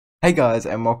Hey guys,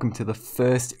 and welcome to the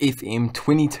first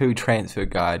FM22 transfer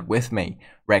guide with me,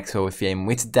 Raxo FM,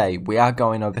 where today we are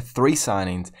going over 3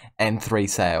 signings and 3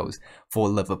 sales for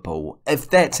Liverpool. If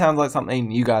that sounds like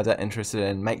something you guys are interested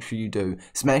in, make sure you do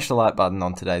smash the like button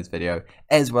on today's video,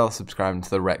 as well as subscribing to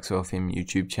the Raxo FM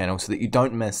YouTube channel so that you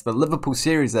don't miss the Liverpool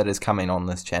series that is coming on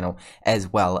this channel, as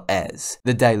well as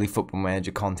the daily Football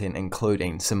Manager content,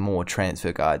 including some more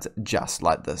transfer guides just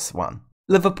like this one.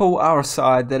 Liverpool are a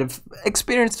side that have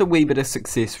experienced a wee bit of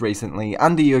success recently.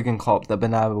 Under Jurgen Klopp, they've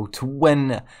been able to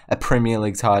win a Premier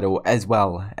League title as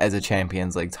well as a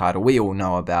Champions League title. We all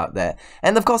know about that.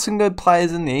 And they've got some good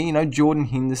players in there, you know, Jordan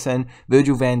Henderson,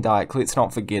 Virgil van Dijk. Let's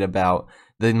not forget about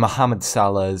the Mohamed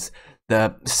Salahs,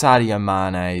 the Sadio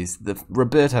Manes, the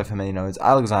Roberto Firminos,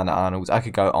 Alexander-Arnolds. I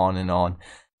could go on and on.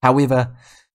 However,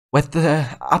 with the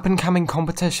up-and-coming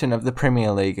competition of the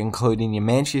Premier League, including your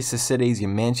Manchester Cities, your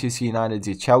Manchester Uniteds,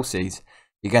 your Chelseas,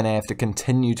 you're going to have to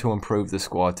continue to improve the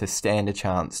squad to stand a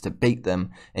chance to beat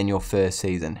them in your first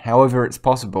season. However, it's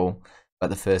possible, but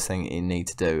the first thing you need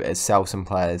to do is sell some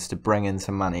players to bring in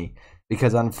some money,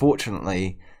 because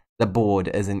unfortunately, the board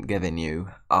isn't giving you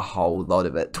a whole lot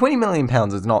of it. £20 million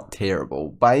is not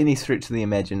terrible by any stretch of the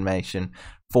imagination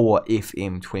for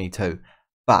FM22.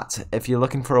 But if you're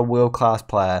looking for a world-class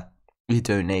player, you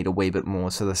do need a wee bit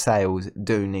more, so the sales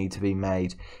do need to be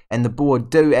made. And the board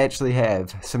do actually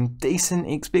have some decent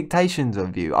expectations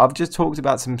of you. I've just talked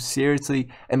about some seriously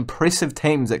impressive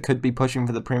teams that could be pushing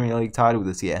for the Premier League title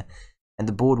this year, and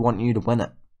the board want you to win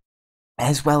it,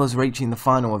 as well as reaching the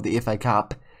final of the FA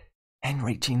Cup and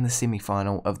reaching the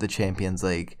semi-final of the Champions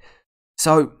League.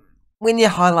 So when you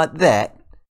highlight that,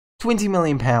 £20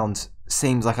 million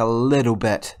seems like a little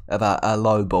bit of a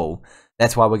low ball.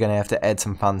 That's why we're going to have to add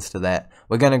some funds to that.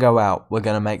 We're going to go out, we're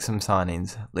going to make some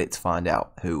signings. Let's find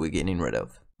out who we're getting rid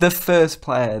of. The first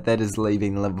player that is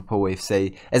leaving Liverpool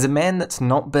FC is a man that's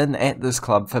not been at this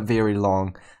club for very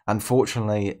long.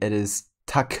 Unfortunately, it is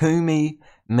Takumi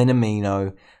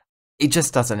Minamino. He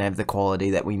just doesn't have the quality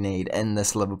that we need in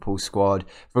this Liverpool squad.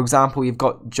 For example, you've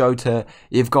got Jota,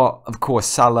 you've got, of course,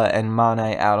 Salah and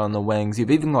Mane out on the wings.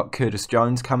 You've even got Curtis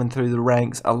Jones coming through the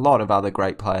ranks. A lot of other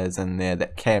great players in there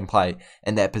that can play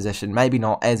in that position. Maybe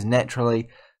not as naturally,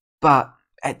 but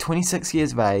at 26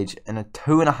 years of age and a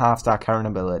 2.5-star current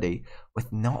ability,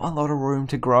 with not a lot of room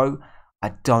to grow,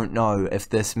 I don't know if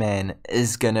this man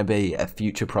is going to be a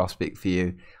future prospect for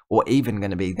you, or even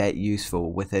going to be that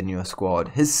useful within your squad.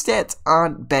 His stats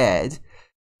aren't bad,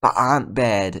 but aren't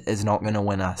bad is not going to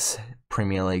win us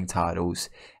Premier League titles.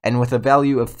 And with a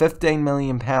value of £15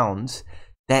 million,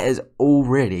 that is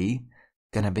already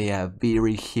going to be a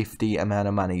very hefty amount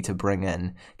of money to bring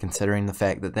in, considering the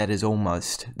fact that that is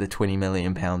almost the £20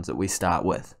 million that we start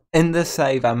with. In this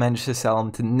save, I managed to sell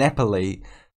him to Napoli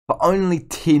for only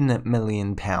 £10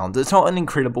 million. It's not an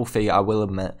incredible fee, I will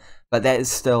admit, but that is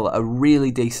still a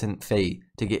really decent fee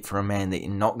to get for a man that you're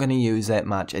not going to use that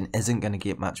much and isn't going to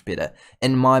get much better.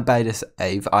 In my beta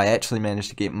save, I actually managed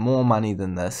to get more money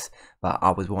than this, but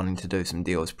I was wanting to do some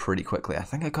deals pretty quickly. I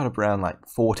think I got around like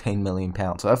 £14 million.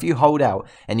 So if you hold out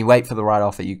and you wait for the right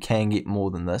offer, you can get more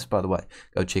than this. By the way,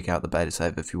 go check out the beta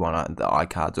save if you want. The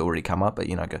iCard's already come up, but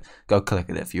you know, go click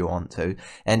it if you want to.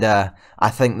 And I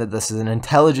think that this is an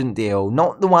intelligent deal,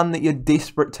 not the one that you're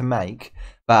desperate to make,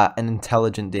 but an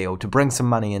intelligent deal to bring some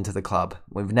money into the club.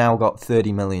 We've now got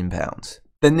 £30 million.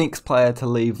 The next player to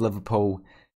leave Liverpool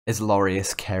is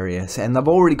Loris Karius, and they've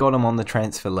already got him on the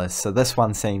transfer list, so this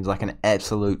one seems like an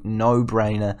absolute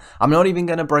no-brainer. I'm not even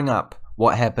going to bring up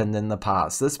what happened in the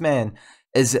past. This man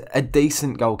is a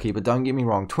decent goalkeeper, don't get me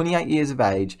wrong, 28 years of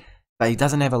age, but he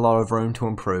doesn't have a lot of room to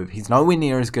improve. He's nowhere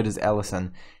near as good as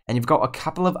Alisson, and you've got a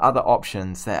couple of other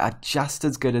options that are just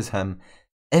as good as him,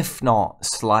 if not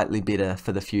slightly better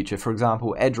for the future. For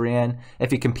example, Adrian,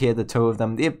 if you compare the two of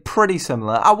them, they're pretty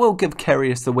similar. I will give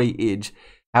Karius the wee edge.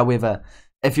 However,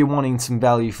 if you're wanting some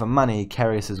value for money,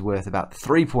 Karius is worth about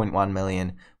 3.1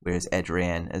 million, whereas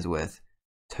Adrian is worth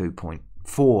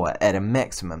 2.4 at a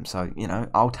maximum. So, you know,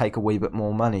 I'll take a wee bit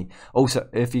more money. Also,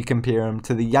 if you compare him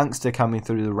to the youngster coming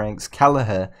through the ranks,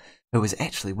 Kelleher, who is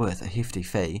actually worth a hefty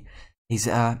fee, he's,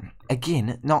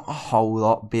 again, not a whole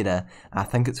lot better. I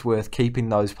think it's worth keeping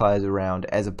those players around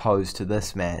as opposed to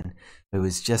this man, who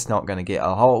is just not going to get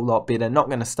a whole lot better, not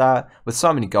going to start with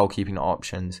so many goalkeeping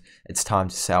options. It's time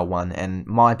to sell one, and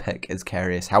my pick is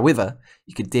Karius. However,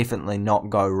 you could definitely not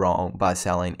go wrong by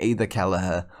selling either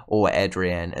Kelleher or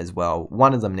Adrian as well.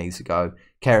 One of them needs to go.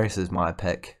 Karius is my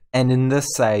pick. And in this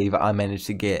save, I managed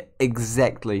to get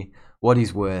exactly what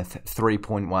he's worth,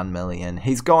 3.1 million.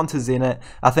 He's gone to Zenit.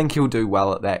 I think he'll do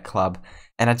well at that club.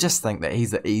 And I just think that he's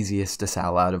the easiest to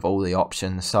sell out of all the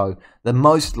options. So the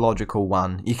most logical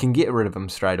one, you can get rid of him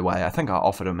straight away. I think I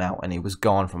offered him out and he was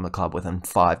gone from the club within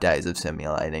 5 days of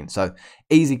simulating. So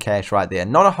easy cash right there.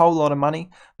 Not a whole lot of money,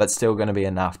 but still going to be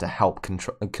enough to help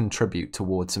contribute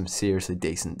towards some seriously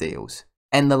decent deals.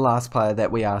 And the last player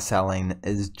that we are selling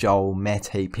is Joel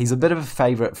Matip. He's a bit of a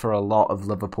favourite for a lot of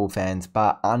Liverpool fans,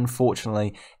 but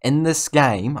unfortunately, in this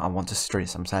game, I want to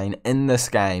stress, I'm saying in this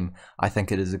game, I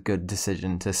think it is a good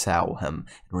decision to sell him.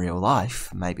 In real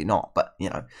life, maybe not, but you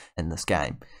know, in this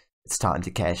game, it's time to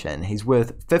cash in. He's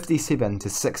worth 57 to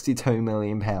 62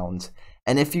 million pounds,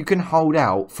 and if you can hold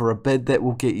out for a bid that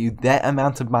will get you that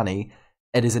amount of money,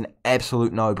 it is an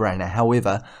absolute no-brainer.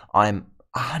 However, I'm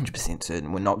 100%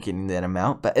 certain we're not getting that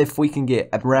amount, but if we can get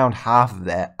around half of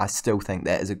that, I still think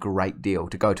that is a great deal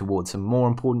to go towards some more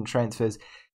important transfers.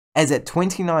 As at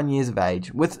 29 years of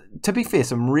age, with, to be fair,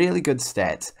 some really good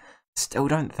stats, still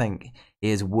don't think he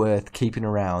is worth keeping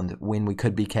around when we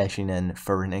could be cashing in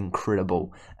for an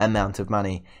incredible amount of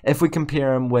money. If we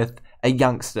compare him with a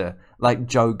youngster like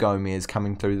Joe Gomez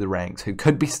coming through the ranks, who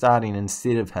could be starting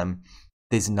instead of him,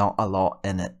 there's not a lot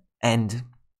in it. And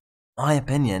my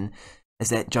opinion is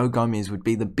that Joe Gomez would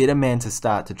be the better man to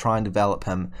start to try and develop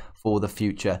him for the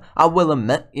future. I will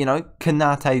admit, you know,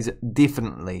 Konate's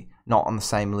definitely not on the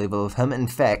same level of him. In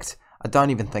fact, I don't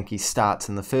even think he starts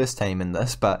in the first team in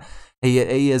this, but he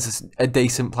is a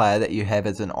decent player that you have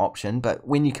as an option. But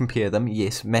when you compare them,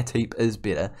 yes, Matip is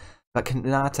better, but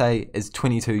Konate is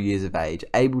 22 years of age,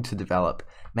 able to develop.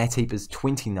 Matip is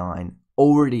 29,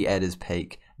 already at his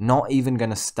peak, not even going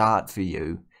to start for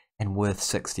you, and worth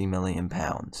 60 million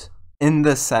pounds. In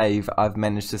this save, I've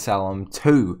managed to sell him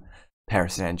to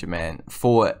Paris Saint-Germain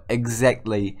for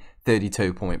exactly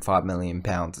 32.5 million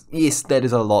pounds. Yes, that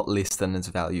is a lot less than his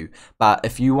value, but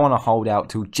if you want to hold out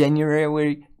till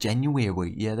January,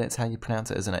 yeah, that's how you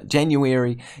pronounce it, isn't it?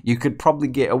 January, you could probably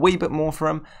get a wee bit more for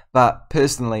him, but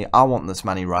personally, I want this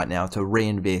money right now to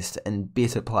reinvest in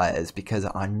better players, because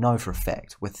I know for a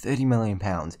fact, with 30 million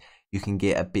pounds, you can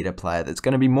get a better player that's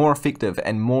going to be more effective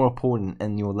and more important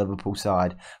in your Liverpool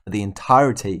side for the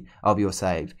entirety of your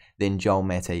save than Joel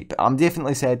Matip. I'm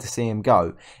definitely sad to see him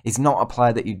go. He's not a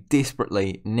player that you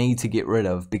desperately need to get rid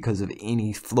of because of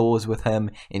any flaws with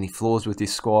him, any flaws with your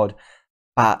squad.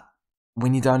 But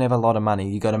when you don't have a lot of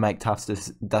money, you got to make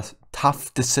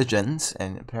tough decisions,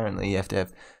 and apparently you have to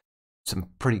have some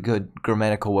pretty good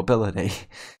grammatical ability.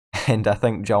 And I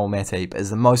think Joel Matip is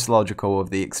the most logical of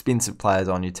the expensive players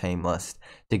on your team list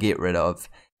to get rid of.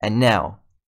 And now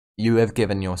you have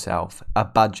given yourself a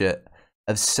budget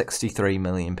of 63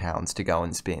 million pounds to go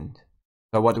and spend.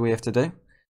 So what do we have to do?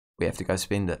 We have to go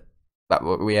spend it. But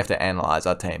we have to analyse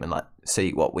our team and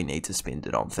see what we need to spend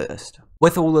it on first.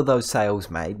 With all of those sales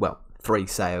made, well, 3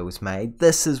 sales made,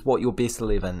 this is what your best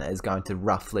 11 is going to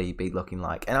roughly be looking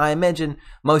like. And I imagine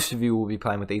most of you will be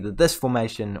playing with either this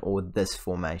formation or this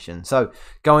formation. So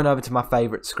going over to my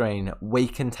favourite screen, we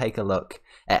can take a look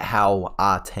at how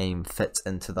our team fits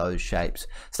into those shapes.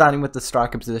 Starting with the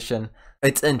striker position,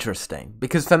 it's interesting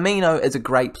because Firmino is a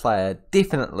great player,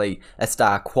 definitely a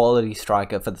star quality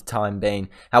striker for the time being.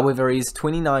 However, he's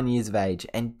 29 years of age,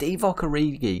 and Divock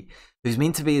Origi, who's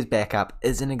meant to be his backup,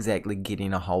 isn't exactly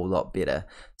getting a whole lot better.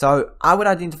 So I would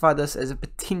identify this as a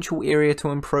potential area to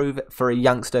improve for a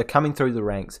youngster coming through the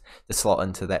ranks to slot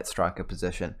into that striker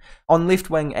position. On left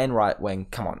wing and right wing,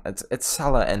 come on, it's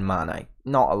Salah and Mane.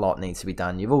 Not a lot needs to be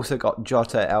done. You've also got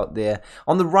Jota out there.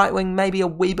 On the right wing, maybe a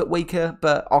wee bit weaker,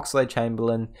 but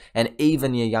Oxlade-Chamberlain and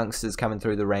even your youngsters coming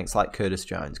through the ranks like Curtis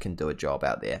Jones can do a job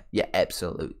out there. Yeah,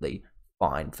 absolutely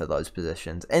fine for those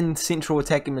positions. In central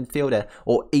attacking midfielder,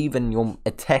 or even your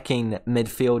attacking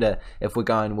midfielder, if we're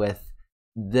going with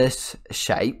this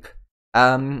shape,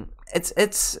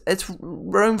 it's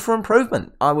room for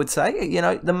improvement, I would say. You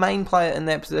know, the main player in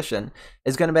that position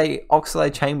is going to be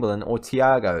Oxlade-Chamberlain or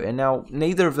Thiago, and now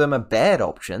neither of them are bad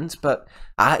options, but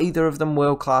are either of them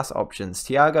world-class options?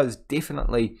 Thiago's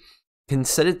definitely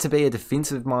considered to be a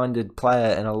defensive-minded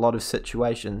player in a lot of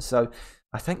situations, so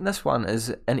I think this one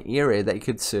is an area that you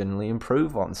could certainly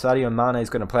improve on. Sadio Mane is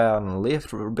going to play out on the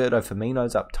left. Roberto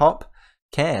Firmino's up top.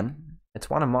 Cam, it's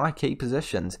one of my key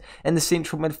positions. In the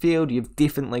central midfield, you've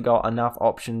definitely got enough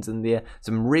options in there.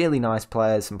 Some really nice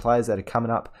players, some players that are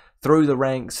coming up through the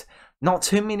ranks. Not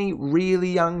too many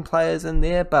really young players in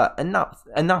there, but enough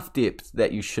depth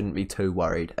that you shouldn't be too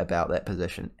worried about that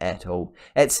position at all.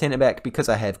 At centre-back, because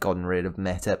I have gotten rid of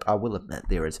Matip, I will admit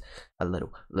there is a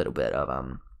little bit of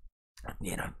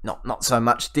you know, not so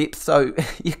much depth, so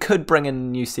you could bring in a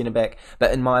new centre-back,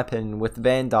 but in my opinion, with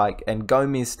Van Dijk and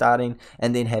Gomez starting,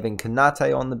 and then having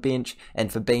Konate on the bench, and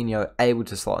Fabinho able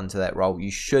to slot into that role,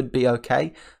 you should be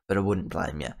okay, but I wouldn't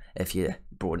blame you if you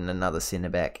brought in another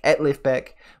centre-back. At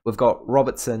left-back, we've got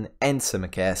Robertson and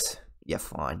Tsimikas. You're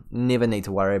fine, never need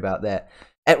to worry about that.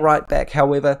 At right-back,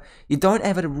 however, you don't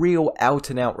have a real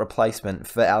out-and-out replacement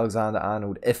for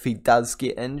Alexander-Arnold if he does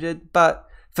get injured, but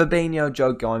Fabinho,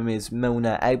 Joe Gomez,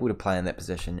 Milner able to play in that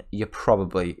position, you're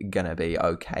probably going to be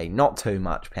okay. Not too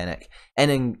much panic.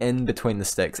 And in between the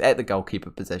sticks, at the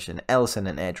goalkeeper position, Alisson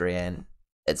and Adrian,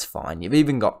 it's fine. You've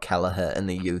even got Kelleher in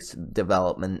the youth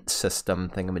development system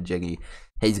thingamajiggy.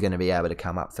 He's going to be able to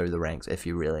come up through the ranks if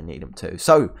you really need him to.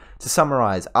 So, to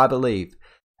summarise, I believe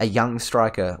a young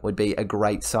striker would be a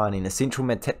great signing. A central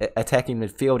attacking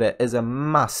midfielder is a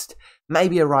must.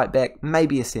 Maybe a right back,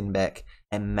 maybe a centre back,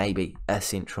 and maybe a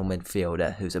central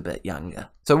midfielder who's a bit younger.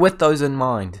 So with those in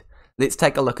mind, let's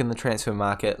take a look in the transfer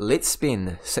market. Let's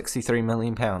spend £63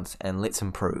 million and let's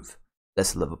improve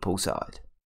this Liverpool side.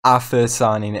 Our first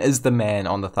signing is the man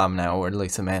on the thumbnail, or at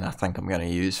least the man I think I'm going to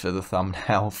use for the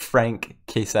thumbnail, Franck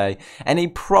Kessié. And he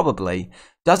probably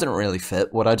doesn't really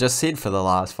fit what I just said for the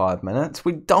last 5 minutes.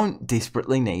 We don't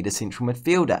desperately need a central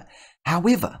midfielder.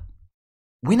 However,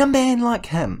 when a man like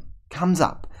him comes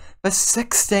up for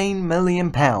 £16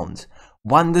 million,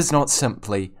 one does not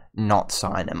simply not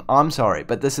sign him. I'm sorry,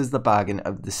 but this is the bargain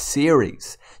of the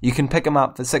series. You can pick him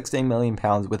up for £16 million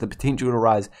with the potential to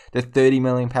rise to £30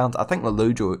 million. I think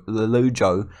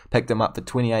Lelujo picked him up for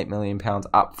 £28 million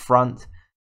up front.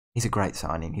 He's a great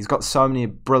signing. He's got so many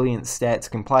brilliant stats.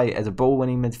 Can play as a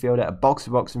ball-winning midfielder, a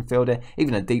box-to-box midfielder,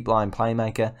 even a deep-line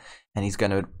playmaker. And he's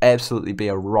going to absolutely be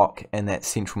a rock in that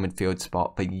central midfield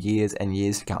spot for years and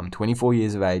years to come. 24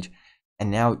 years of age. And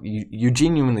now you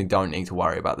genuinely don't need to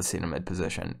worry about the centre mid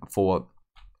position for,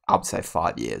 I would say,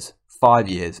 5 years. 5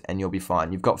 years and you'll be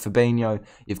fine. You've got Fabinho,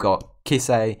 you've got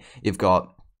Kessié, you've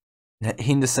got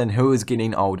Henderson, who is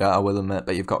getting older, I will admit,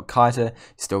 but you've got Keita,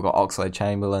 you've still got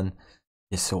Oxlade-Chamberlain.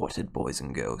 You're sorted, boys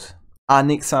and girls. Our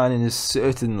next signing is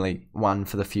certainly one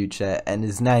for the future, and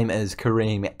his name is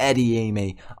Karim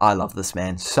Adeyemi. I love this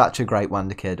man. Such a great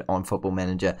wonder kid on Football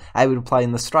Manager. Able to play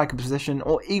in the striker position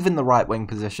or even the right wing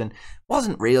position.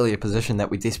 Wasn't really a position that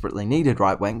we desperately needed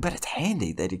right wing, but it's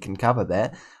handy that he can cover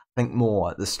that. I think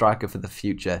more the striker for the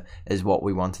future is what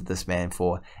we wanted this man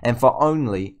for, and for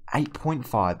only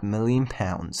 £8.5 million,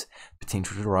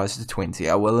 potential to rise to 20,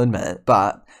 I will admit,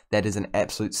 but that is an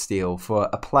absolute steal for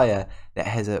a player that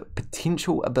has a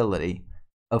potential ability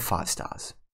of 5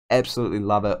 stars. Absolutely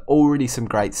love it. Already some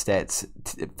great stats.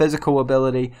 Physical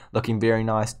ability, looking very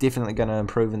nice. Definitely going to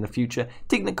improve in the future.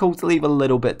 Technical to leave a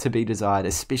little bit to be desired,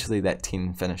 especially that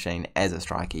 10 finishing. As a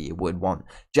striker, you would want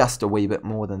just a wee bit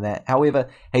more than that. However,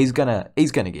 he's gonna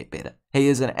get better. He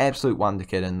is an absolute wonder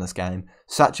kid in this game.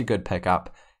 Such a good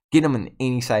pickup. Get him in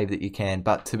any save that you can.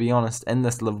 But to be honest, in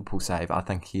this Liverpool save, I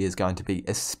think he is going to be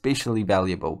especially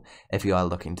valuable if you are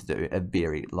looking to do a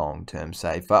very long-term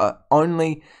save. But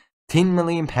only £10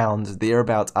 million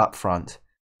thereabouts up front.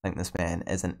 I think this man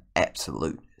is an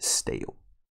absolute steal.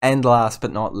 And last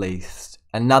but not least,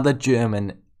 another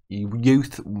German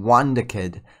youth wonder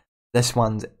kid. This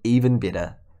one's even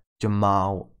better.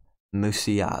 Jamal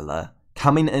Musiala,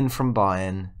 coming in from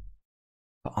Bayern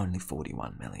for only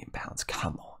 £41 million.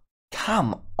 Come on.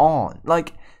 Come on.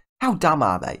 Like, how dumb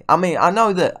are they? I mean, I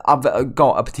know that I've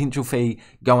got a potential fee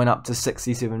going up to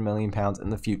 £67 million in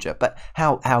the future, but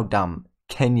how dumb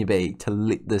can you be to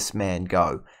let this man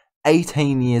go?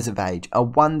 18 years of age, a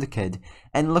wonder kid,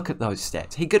 and look at those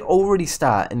stats. He could already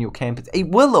start in your camp. He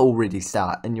will already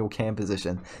start in your camp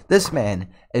position. This man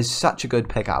is such a good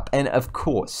pickup, and of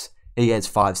course, he has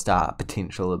 5-star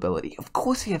potential ability. Of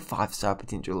course he has 5-star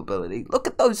potential ability. Look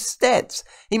at those stats.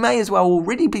 He may as well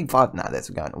already be 5. No, that's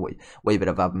going a wee bit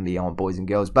above and beyond, boys and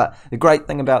girls. But the great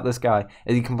thing about this guy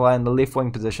is he can play in the left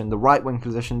wing position, the right wing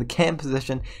position, the cam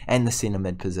position, and the centre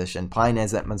mid position. Playing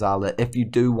as that Musiala if you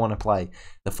do want to play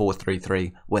the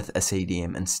 4-3-3 with a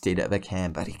CDM instead of a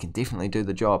cam. But he can definitely do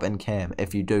the job in cam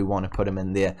if you do want to put him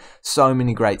in there. So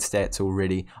many great stats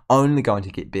already. Only going to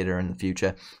get better in the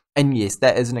future. And yes,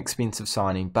 that is an expensive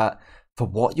signing, but for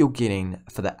what you're getting,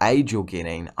 for the age you're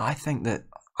getting, I think that,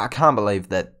 I can't believe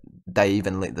that they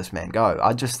even let this man go.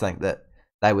 I just think that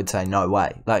they would say, no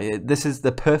way. Like, this is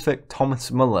the perfect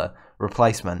Thomas Müller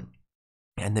replacement,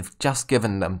 and they've just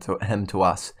given him to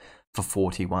us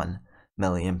for £41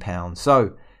 million.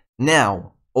 So,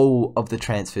 now, all of the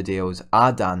transfer deals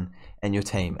are done, and your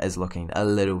team is looking a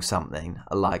little something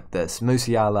like this.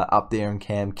 Musiala up there in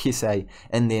cam, Kessié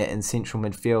in there in central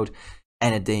midfield,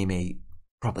 and Adeyemi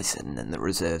probably sitting in the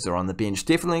reserves or on the bench.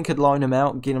 Definitely could loan him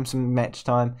out, get him some match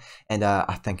time, and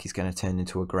I think he's going to turn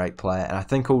into a great player. And I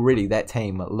think already that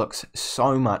team looks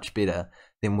so much better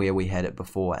than where we had it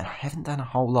before. And I haven't done a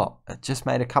whole lot. I just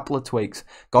made a couple of tweaks,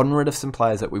 gotten rid of some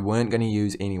players that we weren't going to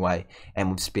use anyway, and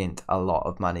we've spent a lot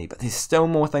of money. But there's still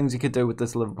more things you could do with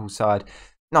this Liverpool side.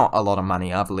 Not a lot of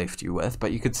money I've left you with,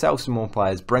 but you could sell some more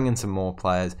players, bring in some more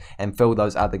players, and fill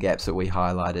those other gaps that we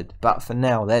highlighted. But for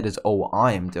now, that is all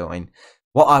I am doing.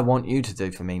 What I want you to do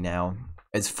for me now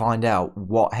is find out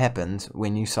what happens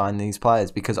when you sign these players,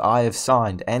 because I have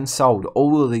signed and sold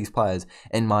all of these players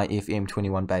in my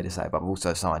FM21 beta save. I've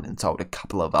also signed and sold a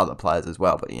couple of other players as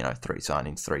well, but 3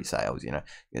 signings, 3 sales,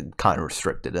 kind of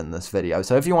restricted in this video.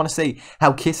 So if you want to see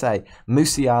how Kessié,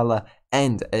 Musiala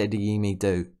and Adeyemi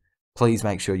do, please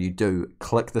make sure you do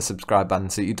click the subscribe button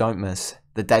so you don't miss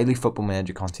the daily Football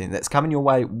Manager content that's coming your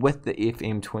way with the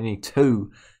FM22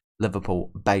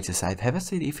 Liverpool beta save. Have I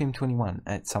said FM21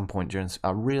 at some point during this?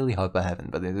 I really hope I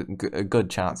haven't, but there's a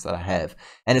good chance that I have.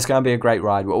 And it's going to be a great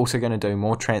ride. We're also going to do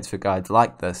more transfer guides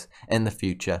like this in the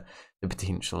future to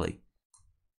potentially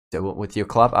do it with your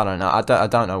club. I don't know. I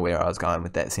don't know where I was going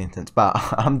with that sentence, but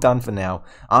I'm done for now.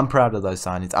 I'm proud of those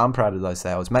signings. I'm proud of those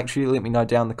sales. Make sure you let me know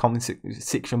down in the comment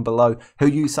section below who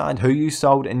you signed, who you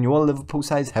sold in your Liverpool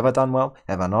saves. Have I done well?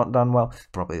 Have I not done well?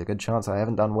 Probably a good chance I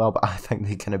haven't done well, but I think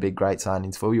they're going to be great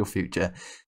signings for your future.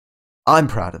 I'm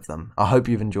proud of them. I hope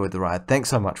you've enjoyed the ride. Thanks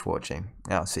so much for watching.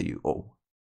 I'll see you all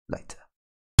later.